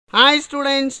Hi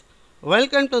students,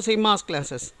 welcome to CMAS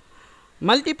classes.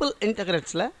 Multiple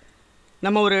integrals la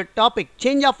நம்ம ஒரு topic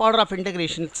change of order of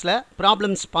இன்டகிரேஷன்ஸில்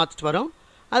problems பார்த்துட்டு வரோம்.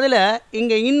 அதில்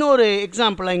இங்கே இன்னொரு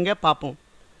எக்ஸாம்பிளை இங்கே பார்ப்போம்.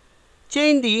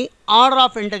 Change the order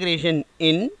of integration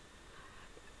in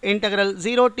integral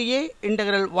 0 to a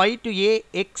integral y to a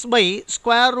x by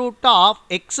square root of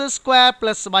x square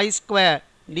plus y square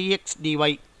dx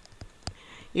dy.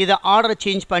 இதை ஆர்டரை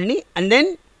change பண்ணி and then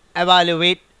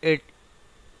evaluate it.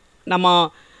 நம்ம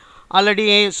ஆல்ரெடி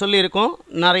சொல்லியிருக்கோம்,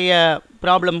 நிறைய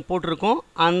problem போட்டிருக்கோம்.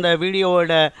 அந்த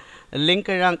வீடியோவோட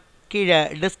லிங்க்கெல்லாம் கீழே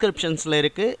டிஸ்கிரிப்ஷன்ஸில்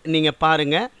இருக்குது, நீங்கள்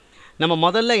பாருங்கள். நம்ம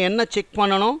முதல்ல என்ன செக்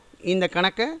பண்ணணும், இந்த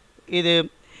கணக்கை இது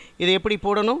எப்படி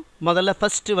போடணும். முதல்ல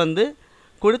ஃபஸ்ட்டு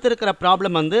கொடுத்துருக்கிற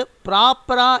ப்ராப்ளம்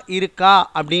ப்ராப்பராக இருக்கா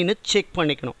அப்படின்னு செக்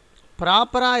பண்ணிக்கணும்.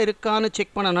 ப்ராப்பராக இருக்கான்னு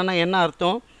செக் பண்ணணுன்னா என்ன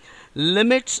அர்த்தம்,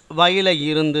 லிமிட்ஸ் வயலில்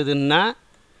இருந்ததுன்னா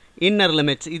இன்னர்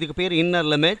லிமிட்ஸ், இதுக்கு பேர் இன்னர்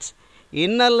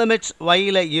லிமிட்ஸ்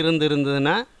வயலில்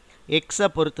இருந்ததுன்னா எக்ஸை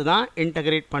பொறுத்து தான்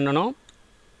இன்டகிரேட் பண்ணணும்.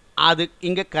 அது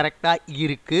இங்கே கரெக்டாக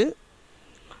இருக்குது.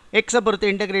 எக்ஸை பொறுத்து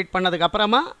இன்டகிரேட்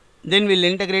பண்ணதுக்கப்புறமா then will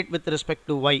integrate with respect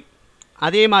to Y.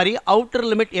 அதே மாதிரி அவுட்டர்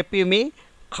லிமிட் எப்பயுமே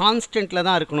கான்ஸ்டண்ட்டில்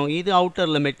தான் இருக்கணும். இது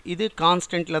அவுட்டர் லிமிட், இது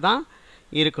கான்ஸ்டண்ட்டில் தான்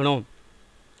இருக்கணும்.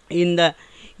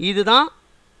 இதுதான்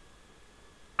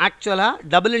ஆக்சுவலாக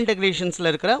டபுள்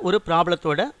இன்டகிரேஷன்ஸில் இருக்கிற ஒரு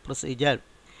ப்ராப்ளத்தோட ப்ரொசீஜர்.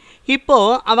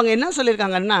 இப்போது அவங்க என்ன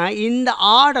சொல்லியிருக்காங்கன்னா, இந்த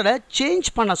ஆர்டரை சேஞ்ச்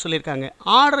பண்ண சொல்லியிருக்காங்க.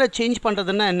 ஆர்டரை சேஞ்ச்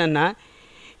பண்ணுறதுன்னா என்னென்னா,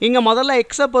 இங்கே முதல்ல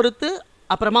எக்ஸை பொறுத்து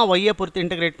அப்புறமா ஒய்யை பொறுத்து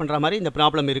இன்டகிரேட் பண்ணுற மாதிரி இந்த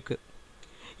ப்ராப்ளம் இருக்குது.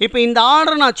 இப்போ இந்த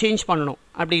ஆர்டரை நான் சேஞ்ச் பண்ணணும்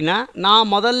அப்படின்னா, நான்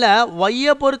முதல்ல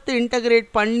ஒய்யை பொறுத்து இன்டகிரேட்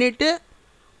பண்ணிவிட்டு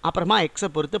அப்புறமா எக்ஸை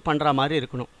பொறுத்து பண்ணுற மாதிரி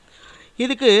இருக்கணும்.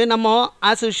 இதுக்கு நம்ம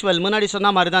ஆஸ் யூஷுவல் முன்னாடி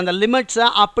சொன்ன மாதிரி தான், அந்த லிமிட்ஸை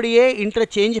அப்படியே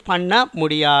இன்டர்சேஞ்ச் பண்ண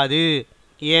முடியாது.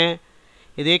 ஏன்,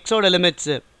 இது எக்ஸோட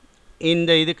லிமிட்ஸு,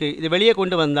 இது வெளியே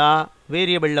கொண்டு வந்தால்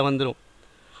வேரியபிளில் வந்துடும்.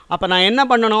 அப்போ நான் என்ன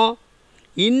பண்ணணும்,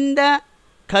 இந்த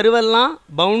கருவெல்லாம்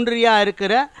பவுண்ட்ரியாக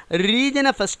இருக்கிற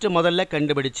ரீஜனை ஃபஸ்ட்டு முதல்ல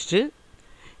கண்டுபிடிச்சிட்டு,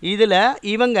 இதில்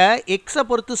இவங்க எக்ஸை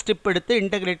பொறுத்து ஸ்டெப் எடுத்து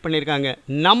இன்டகிரேட் பண்ணியிருக்காங்க.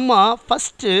 நம்ம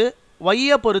ஃபஸ்ட்டு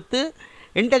ஒய்யை பொறுத்து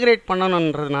இன்டகிரேட்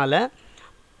பண்ணணுன்றதுனால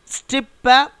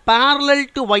ஸ்டெப்பை பேரலல்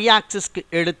டு ஒய் ஆக்சிஸ்க்கு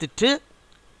எடுத்துட்டு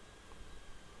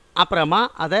அப்புறமா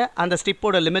அந்த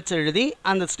ஸ்டெப்போட லிமிட்ஸ் எழுதி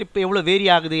அந்த ஸ்டெப் எவ்வளோ வேரி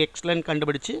ஆகுது எக்ஸ்லன்னு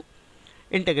கண்டுபிடிச்சி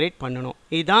இன்டகிரேட் பண்ணணும்.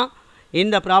 இதுதான்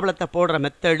இந்த ப்ராப்ளத்தை போடுற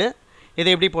மெத்தடு. இதை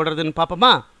எப்படி போடுறதுன்னு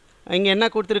பார்ப்போமா. இங்கே என்ன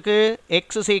கொடுத்துருக்கு,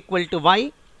 X is equal to Y,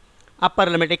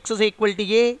 upper limit X is equal to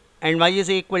A and Y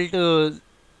is equal to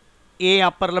A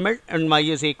upper limit and Y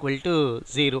is equal to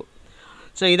 0.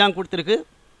 So இதான் கொடுத்துருக்கு.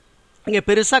 இங்கே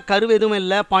பெருசாக கருவு எதுவும்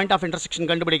இல்லை பாயிண்ட் ஆஃப் இன்டர்செக்ஷன்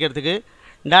கண்டுபிடிக்கிறதுக்கு.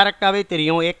 டைரெக்டாகவே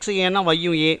தெரியும் எக்ஸ் ஏன்னா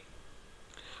ஒய்யும் ஏ,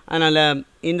 அதனால்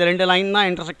இந்த ரெண்டு லைன் தான்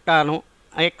இன்டர்செக்ட் ஆகணும்.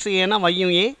 எக்ஸ் ஏன்னா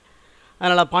ஒய்யும் ஏ,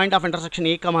 அதனால் பாயிண்ட் ஆஃப் இன்டர்செக்ஷன்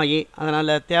ஏக்கமா ஏ,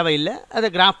 அதனால் தேவையில்லை. அதை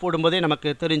கிராஃப் போடும்போதே நமக்கு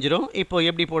தெரிஞ்சிடும். இப்போது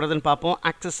எப்படி போடுறதுன்னு பார்ப்போம்.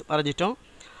 ஆக்சஸ் வரைஞ்சிட்டோம்.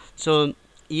 ஸோ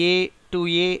ஏ டு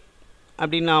ஏ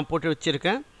அப்படின்னு நான் போட்டு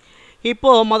வச்சுருக்கேன்.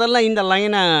 இப்போது முதல்ல இந்த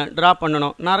லைனை ட்ரா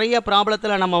பண்ணணும். நிறைய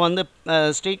ப்ராப்ளத்தில் நம்ம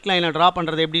ஸ்ட்ரெயிட் லைனை ட்ரா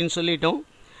பண்ணுறது எப்படின்னு சொல்லிட்டோம்.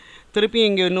 திருப்பி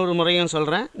இங்கே இன்னொரு முறையும்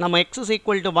சொல்கிறேன். நம்ம எக்ஸ் இஸ்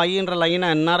ஈக்குவல் டு ஒய்ன்ற லைனை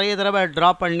நிறைய தடவை ட்ரா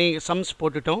பண்ணி சம்ஸ்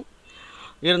போட்டுட்டோம்.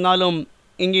 இருந்தாலும்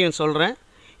இங்கேயும் சொல்கிறேன்,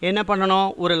 என்ன பண்ணணும்,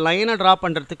 ஒரு லைனை ட்ரா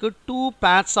பண்ணுறதுக்கு 2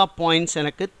 pairs ஆஃப் பாயிண்ட்ஸ்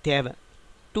எனக்கு தேவை.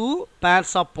 2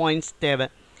 pairs ஆஃப் பாயிண்ட்ஸ் தேவை.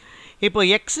 இப்போ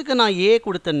எக்ஸுக்கு நான் ஏ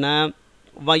கொடுத்தேன்னா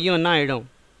ஒய்யும் என்ன ஆகிடும்,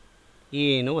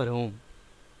 ஏன்னு வரும்.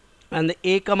 அந்த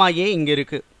ஏக்கமா ஏ இங்கே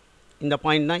இருக்குது, இந்த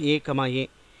பாயிண்ட் தான் ஏக்கமா ஏ.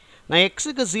 நான்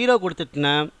எக்ஸுக்கு 0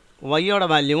 கொடுத்துட்டேன்னா ஒய்யோட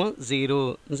வேல்யூவும் 0,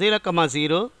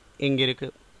 0,0 இங்கே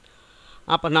இருக்குது.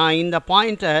 அப்போ நான் இந்த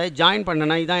பாயிண்ட்டை ஜாயின்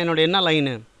பண்ணேன்னா இதான் என்னோட என்ன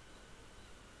line,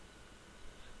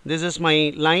 this is my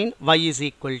line y is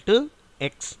equal to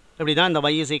x. இப்படி தான் இந்த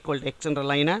y is equal to x என்ற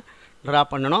லைனை ட்ரா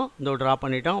பண்ணணும். இதோ ட்ரா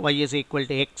பண்ணிட்டோம். y is equal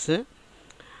to x.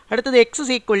 அடுத்தது x is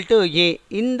equal to a.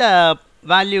 இந்த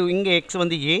வேல்யூ இங்கே x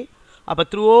a. அப்போ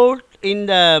த்ரூ அவுட்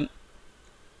இந்த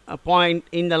பாயிண்ட்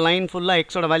இந்த லைன் ஃபுல்லாக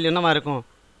எக்ஸோட வேல்யூ என்னவா இருக்கும்,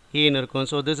 ஏன்னு இருக்கும்.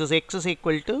 So this is x is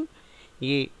equal to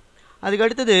a. அதுக்கு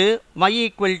அடுத்தது y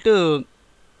equal to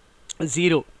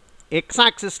 0. x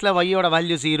ஆக்சிஸில் y-ஓட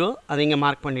value 0, அதை இங்கே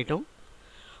மார்க் பண்ணிட்டோம்.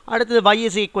 அடுத்தது y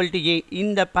is equal to a.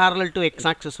 இந்த parallel to x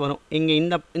axis வரும். இங்கே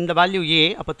இந்த வேல்யூ a.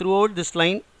 அப்போ through out this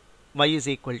line y is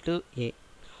equal to a.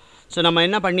 So நம்ம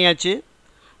என்ன பண்ணியாச்சு,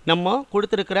 நம்ம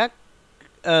கொடுத்துருக்கிற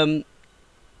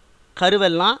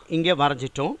கருவெல்லாம் இங்கே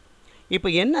வரைஞ்சிட்டோம். இப்போ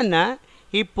என்னென்னா,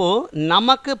 இப்போது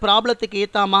நமக்கு ப்ராப்ளத்துக்கு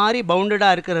ஏற்ற மாதிரி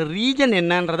பவுண்டடாக இருக்கிற ரீஜன்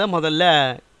என்னன்றதை முதல்ல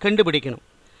கண்டுபிடிக்கணும்.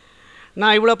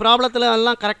 நான் இவ்வளோ ப்ராப்ளத்தில்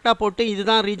எல்லாம் கரெக்டாக போட்டு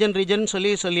இதுதான் ரீஜன்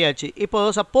சொல்லியாச்சு.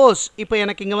 இப்போது சப்போஸ் இப்போ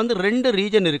எனக்கு இங்கே 2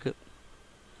 ரீஜன் இருக்குது.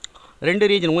 2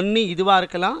 ரீஜன், ஒன்று இதுவாக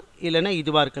இருக்கலாம் இல்லைன்னா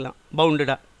இதுவாக இருக்கலாம்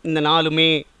பவுண்டடாக, இந்த 4மே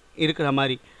இருக்கிற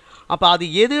மாதிரி. அப்போ அது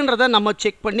எதுன்றதை நம்ம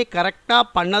செக் பண்ணி கரெக்டாக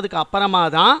பண்ணதுக்கு அப்புறமா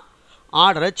தான்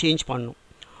ஆர்டரை சேஞ்ச் பண்ணணும்.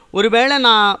 ஒருவேளை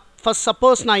நான் ஃபஸ்ட்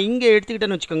சப்போஸ் நான் இங்கே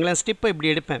எடுத்துக்கிட்டேன்னு வச்சுக்கோங்களேன், ஸ்டெப்பை இப்படி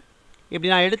எடுப்பேன்.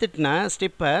 இப்படி நான் எடுத்துட்டேன்னா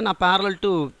ஸ்டெப்பை நான் parallel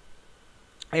to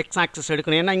எக்ஸ் ஆக்சஸ்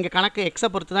எடுக்கணும். ஏன்னா இங்கே கணக்கு எக்ஸை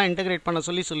பொறுத்து தான் இன்டகிரேட் பண்ண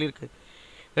சொல்லியிருக்கு.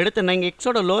 எடுத்துன்னா இங்கே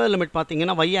எக்ஸோட லோயர் லிமிட்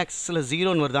பார்த்தீங்கன்னா y ஆக்சஸில்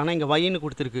 0ன்னு வருது, ஆனால் இங்கே yன்னு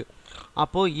கொடுத்துருக்கு.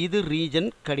 அப்போது இது ரீஜன்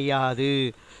கிடையாது.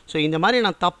 ஸோ இந்த மாதிரி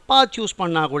நான் தப்பாக சூஸ்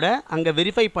பண்ணால் கூட அங்கே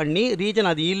வெரிஃபை பண்ணி ரீஜன்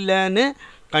அது இல்லைன்னு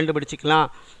கண்டுபிடிச்சிக்கலாம்.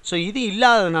 ஸோ இது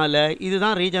இல்லாததுனால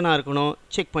இதுதான் ரீஜனாக இருக்கணும்,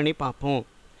 செக் பண்ணி பார்ப்போம்.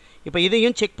 இப்போ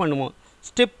இதையும் செக் பண்ணுவோம்.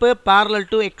 Step parallel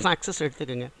to X access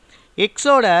எடுத்துக்கோங்க.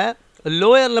 எக்ஸோட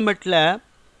லோயர் லிமிட்டில்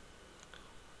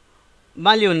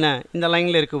வேல்யூ என்ன, இந்த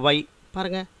லைனில் இருக்குது y.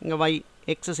 பாருங்கள் இங்கே y,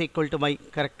 x is equal to y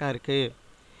கரெக்டாக இருக்குது.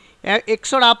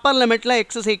 எக்ஸோட Appar லிமிட்டில்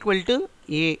x is equal to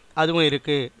a அதுவும்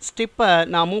இருக்குது. ஸ்டெப்பை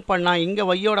நான் மூவ் பண்ணால் இங்கே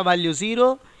yயோட வேல்யூ 0,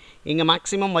 இங்கே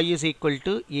maximum y is equal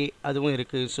to a அதுவும்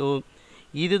இருக்குது. ஸோ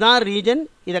இதுதான் ரீஜன்.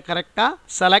 இதை கரெக்டாக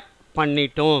செலக்ட்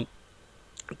பண்ணிட்டோம்.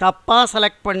 தப்பாக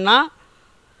செலக்ட் பண்ணால்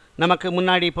நமக்கு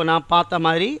முன்னாடி இப்போ நான் பார்த்த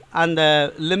மாதிரி அந்த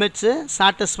லிமிட்ஸு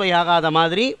சாட்டிஸ்ஃபை ஆகாத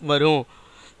மாதிரி வரும்.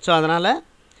 ஸோ அதனால்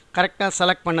கரெக்டாக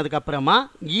செலக்ட் பண்ணதுக்கப்புறமா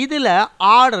இதில்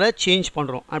ஆர்டரை சேஞ்ச்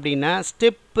பண்ணுறோம். அப்படின்னா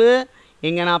ஸ்டெப்பு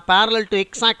இங்கே நான் parallel to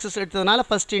எக்ஸ் ஆக்சஸ் எடுத்ததுனால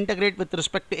first integrate with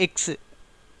respect to x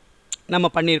நம்ம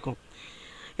பண்ணியிருக்கோம்.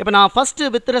 இப்போ நான் first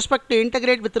with respect to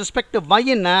integrate with respect to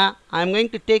ஒய்ன்னா I am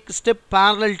going to take step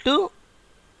parallel to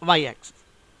y access.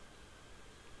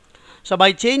 So by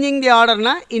changing தி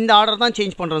ஆர்டர்னா இந்த order தான்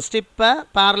change பண்ணுறோம். ஸ்டெப்பை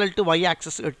parallel to y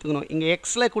access எடுத்துக்கணும். இங்கே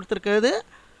எக்ஸில் கொடுத்துருக்கிறது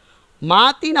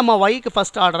மாற்றி நம்ம ஒய்க்கு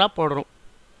ஃபஸ்ட் ஆர்டராக போடுறோம்.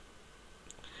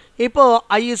 இப்போது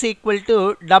i is equal to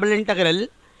double integral.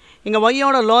 இங்கே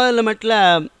ஒய்யோட லோயர் லிமிட்டில்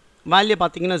வேல்யூ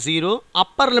பார்த்தீங்கன்னா 0,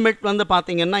 அப்பர் லிமிட் வந்து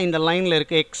பார்த்தீங்கன்னா இந்த லைனில்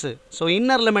இருக்குது x. So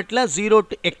inner லிமிட்டில் 0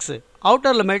 to x,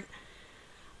 outer limit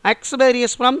X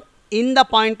various from இந்த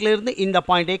பாயிண்ட்லேருந்து இந்த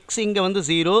பாயிண்ட். எக்ஸ் இங்கே வந்து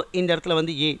 0, இந்த இடத்துல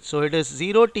வந்து a. So it is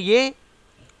 0 to a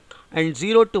and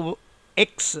 0 to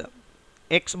X.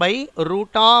 X by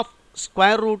root of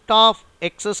square root of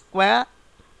X square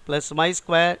plus y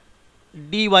square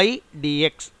dy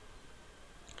dx.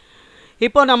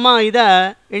 இப்போ நம்ம இதை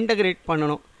இன்டகிரேட்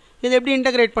பண்ணணும். இது எப்படி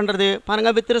இன்டகிரேட் பண்ணுறது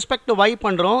பாருங்கள். வித் ரெஸ்பெக்ட் டு y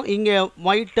பண்ணுறோம். இங்கே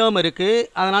y டேர்ம் இருக்குது,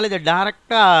 அதனால் இதை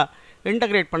டைரெக்டாக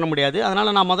இன்டகிரேட் பண்ண முடியாது.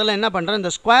 அதனால் நான் முதல்ல என்ன பண்ணுறேன்,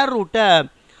 இந்த ஸ்கொயர் ரூட்டை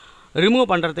ரிமூவ்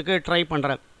பண்ணுறதுக்கு ட்ரை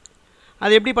பண்ணுறேன்.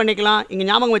 அது எப்படி பண்ணிக்கலாம், இங்கே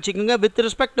ஞாபகம் வச்சுக்கோங்க. வித்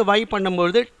ரெஸ்பெக்ட் டு y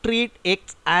பண்ணும்போது treat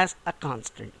X as a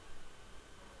constant.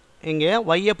 இங்கே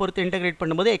ஒய்யை பொறுத்து இன்டகிரேட்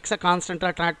பண்ணும்போது எக்ஸை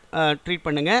கான்ஸ்டண்ட்டாக ட்ரீட்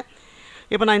பண்ணுங்கள்.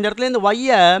 இப்போ நான் இந்த இடத்துல இந்த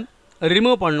ஒய்யை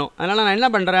ரிமூவ் பண்ணணும். அதனால் நான் என்ன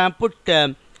பண்ணுறேன், புட்டு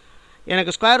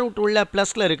எனக்கு ஸ்கொயர் ரூட் உள்ள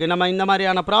ப்ளஸில் இருக்குது. நம்ம இந்த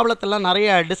மாதிரியான ப்ராப்ளத்தெல்லாம் நிறைய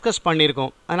டிஸ்கஸ்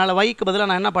பண்ணியிருக்கோம். அதனால் ஒய்க்கு பதிலாக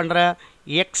நான் என்ன பண்ணுறேன்,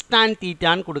 எக்ஸ் tan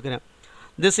தீட்டான்னு கொடுக்குறேன்.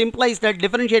 திஸ் இம்ப்ளைஸ் தட்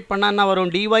டிஃபரன்ஷியேட் பண்ணால் என்ன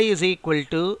வரும், dy is equal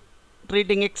to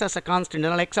treating X as a constant.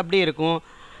 அதனால் எக்ஸ் அப்படியே இருக்கும்.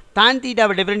 tan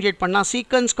தீட்டாவை டிஃபரன்ஷியேட் பண்ணால்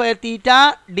சீக்கன் ஸ்கொயர் தீட்டா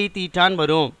டி தீட்டான்னு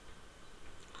வரும்.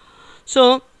 ஸோ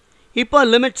இப்போ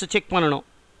லிமிட்ஸ் செக் பண்ணணும்.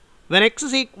 when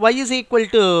y is equal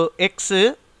to x,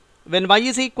 when y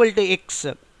is equal to x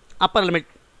upper limit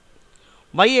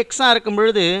y x இருக்கும்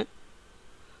பொழுது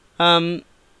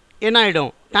என்ன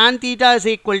ஆகிடும், tan theta is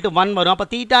equal to 1 வரும். அப்போ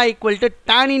theta equal to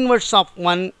tan inverse of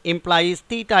 1 implies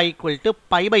theta equal to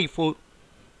pi by 4.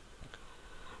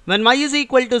 when y is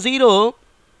equal to 0,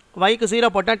 yக்கு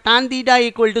 0 போட்டால் tan theta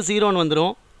equal to 0ன்னு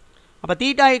வந்துடும். அப்போ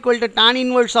theta equal to tan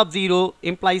inverse of 0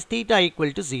 implies theta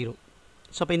equal to 0.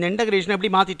 So இப்போ இந்த integration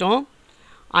எப்படி மாற்றிட்டோம்,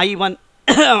 I1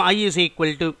 I is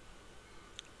equal to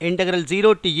integral 0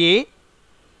 to a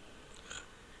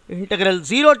integral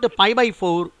 0 to pi by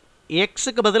 4.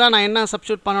 எக்ஸுக்கு பதிலாக நான் என்ன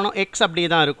சப்ஸ்டியூட் பண்ணணும், எக்ஸ் அப்படியே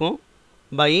தான் இருக்கும்,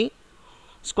 by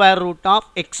square root of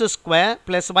X square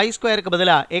plus y ஸ்கொயருக்கு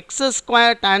பதிலாக X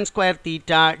square tan square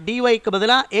theta, dyக்கு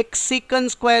பதிலாக எக்ஸ் சீக்கன்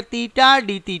ஸ்கொயர் தீட்டா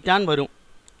டி தீட்டான்னு வரும்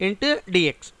இன்ட்டு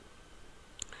dx.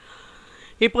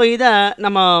 இப்போ இதை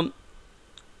நம்ம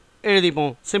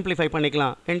எழுதிப்போம், சிம்பிளிஃபை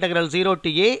பண்ணிக்கலாம். Integral 0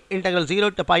 to a integral 0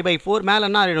 to pi by 4 மேலே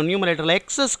என்ன ஆகிடும், நியூமரேட்டரில்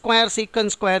எக்ஸ் ஸ்கொயர் சீக்கன்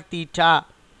ஸ்கொயர் தீட்டா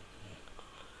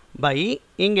பை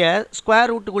இங்கே ஸ்கொயர்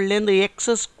ரூட்டுக்குள்ளேருந்து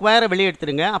எக்ஸ் ஸ்கொயரை வெளியே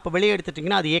எடுத்துடுங்க. அப்போ வெளியே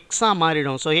எடுத்துட்டிங்கன்னா அது எக்ஸாக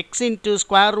மாறிடும். So X into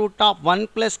square root of 1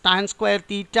 plus tan square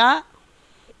theta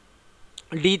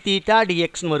D theta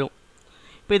டிஎக்ஸ்னு வரும்.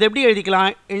 இப்போ இது எப்படி எழுதிக்கலாம்,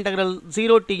 integral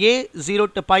 0 to a 0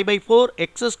 to pi by 4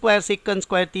 X square சீக்கன்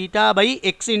square theta by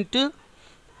X into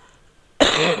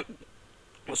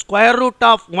square root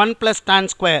of 1 plus tan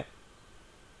square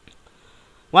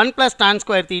 1 plus tan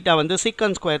square theta வந்து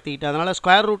secant square theta. அதனால்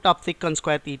square root of secant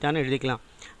square thetaன்னு எழுதிக்கலாம்.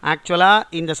 ஆக்சுவலாக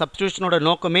இந்த சப்ஸ்டியூஷனோட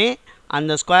நோக்கமே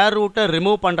அந்த square ரூட்டை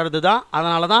remove பண்ணுறது தான்.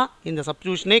 அதனால தான் இந்த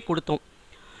சப்ஸ்டியூஷனே கொடுத்தோம்.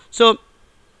 So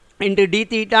into D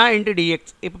theta into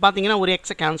dx. இப்போ பார்த்தீங்கன்னா ஒரு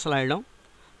எக்ஸை கேன்சல் ஆகிடும்.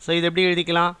 ஸோ இது எப்படி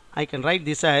எழுதிக்கலாம்? I can write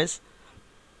this as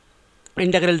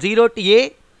integral 0 to a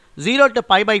 0 to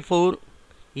pi by 4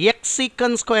 x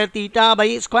secant square theta by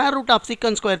square root of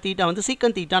secant square theta வந்து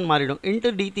secant theta மாறிடும் into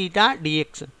d theta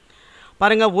dx.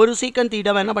 பாருங்க, ஒரு secant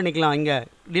theta என்ன பண்ணிக்கலாம், இங்கே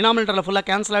டினாமினேட்டரில் ஃபுல்லாக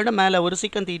கேன்சல் ஆகிடும், மேலே ஒரு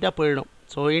secant theta போயிடும்.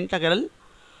 So integral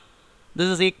this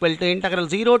is equal to integral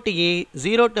 0 to a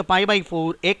 0 to pi by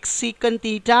 4 x secant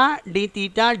theta d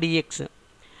theta dx.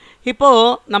 இப்போது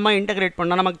நம்ம இன்டகிரேட்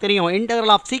பண்ணால் நமக்கு தெரியும்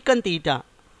integral of secant theta.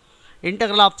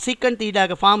 integral of secant theta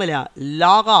க்கு ஃபார்முலா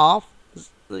log of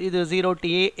இது 0 to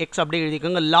a x அப்படி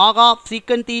எழுதிக்கோங்க, log of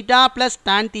secant theta plus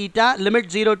tan theta limit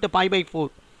 0 to pi by 4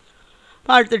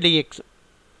 அடுத்து dx.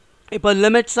 இப்போ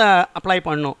லிமிட்ஸை அப்ளை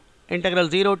பண்ணோம். integral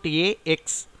 0 to a x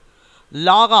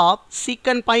log of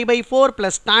secant pi by 4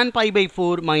 plus tan pi by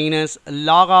 4 minus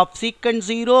log of secant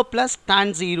 0 plus tan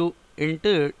 0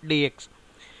 into dx.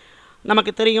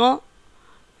 நமக்கு தெரியும்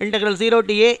integral 0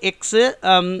 to a x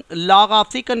log of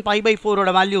secant pi by 4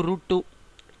 ஓட value √2,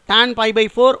 tan pi by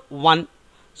 4 1.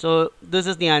 So this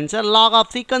is the answer. log of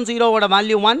secant 0 ஓட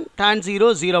value 1, tan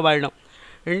 0 0 ஆயிடும்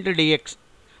into dx.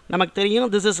 நமக்கு தெரியும்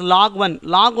this is log 1.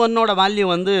 log 1 ஓட value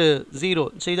வந்து 0.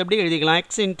 So இது எப்படி எழுதிக்கலாம்,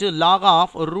 x into log of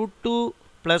 √2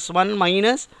 plus 1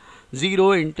 minus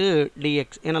 0 into dx.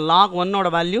 ஏன்னா log 1 ஓட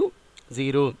வேல்யூ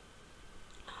 0.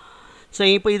 ஸோ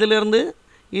இப்போ இதிலிருந்து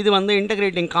இது வந்து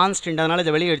இன்டகிரேட்டிங் கான்ஸ்டன்ட், அதனால்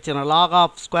இதை வெளியே எடுத்துடணும். log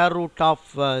of square root of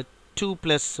 2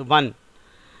 plus 1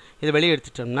 இதை வெளியே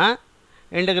எடுத்துட்டோம்னா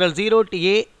integral 0 to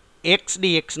a x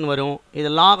dxன்னு வரும். இது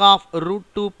log of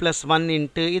 √2 plus 1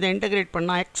 into இதை இன்டகிரேட்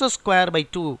பண்ணால் x square by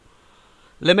 2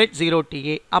 limit 0 to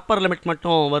a, upper limit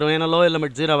மட்டும் வரும், ஏன்னா லோயர்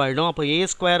லிமிட் 0 ஆகிடும். அப்போ a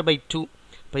square by 2.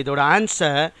 இப்போ இதோட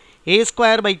answer a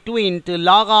square by 2 into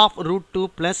log of √2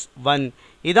 plus 1.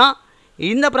 இதான்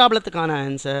இந்த ப்ராப்ளத்துக்கான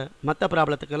ஆன்சர். மற்ற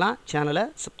ப்ராப்ளத்துக்கெல்லாம் சேனலை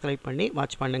சப்ஸ்கிரைப் பண்ணி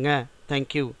வாட்ச் பண்ணுங்கள்.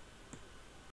 தேங்க்யூ.